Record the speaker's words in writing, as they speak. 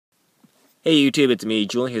Hey YouTube, it's me,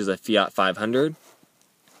 Julian. Here's the Fiat 500,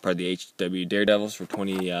 part of the HW Daredevils for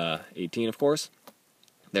 2018, of course.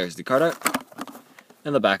 There's the card art,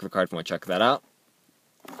 and the back of the card if you want to check that out.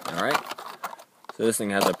 Alright, so this thing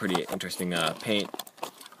has a pretty interesting paint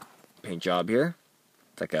job here.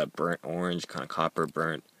 It's like a burnt orange, kind of copper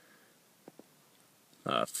burnt,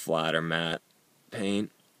 flat or matte paint.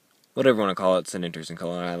 Whatever you want to call it, it's an interesting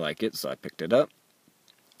color. I like it, so I picked it up.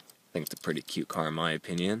 I think it's a pretty cute car in my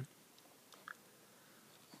opinion.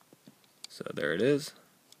 So there it is.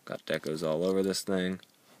 Got decos all over this thing.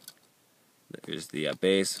 There's the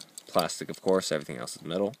base. Plastic, of course. Everything else is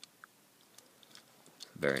metal.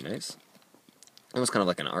 Very nice. Almost kind of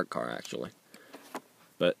like an art car, actually.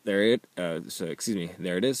 But there it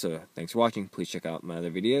is. So thanks for watching. Please check out my other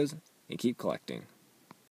videos and keep collecting.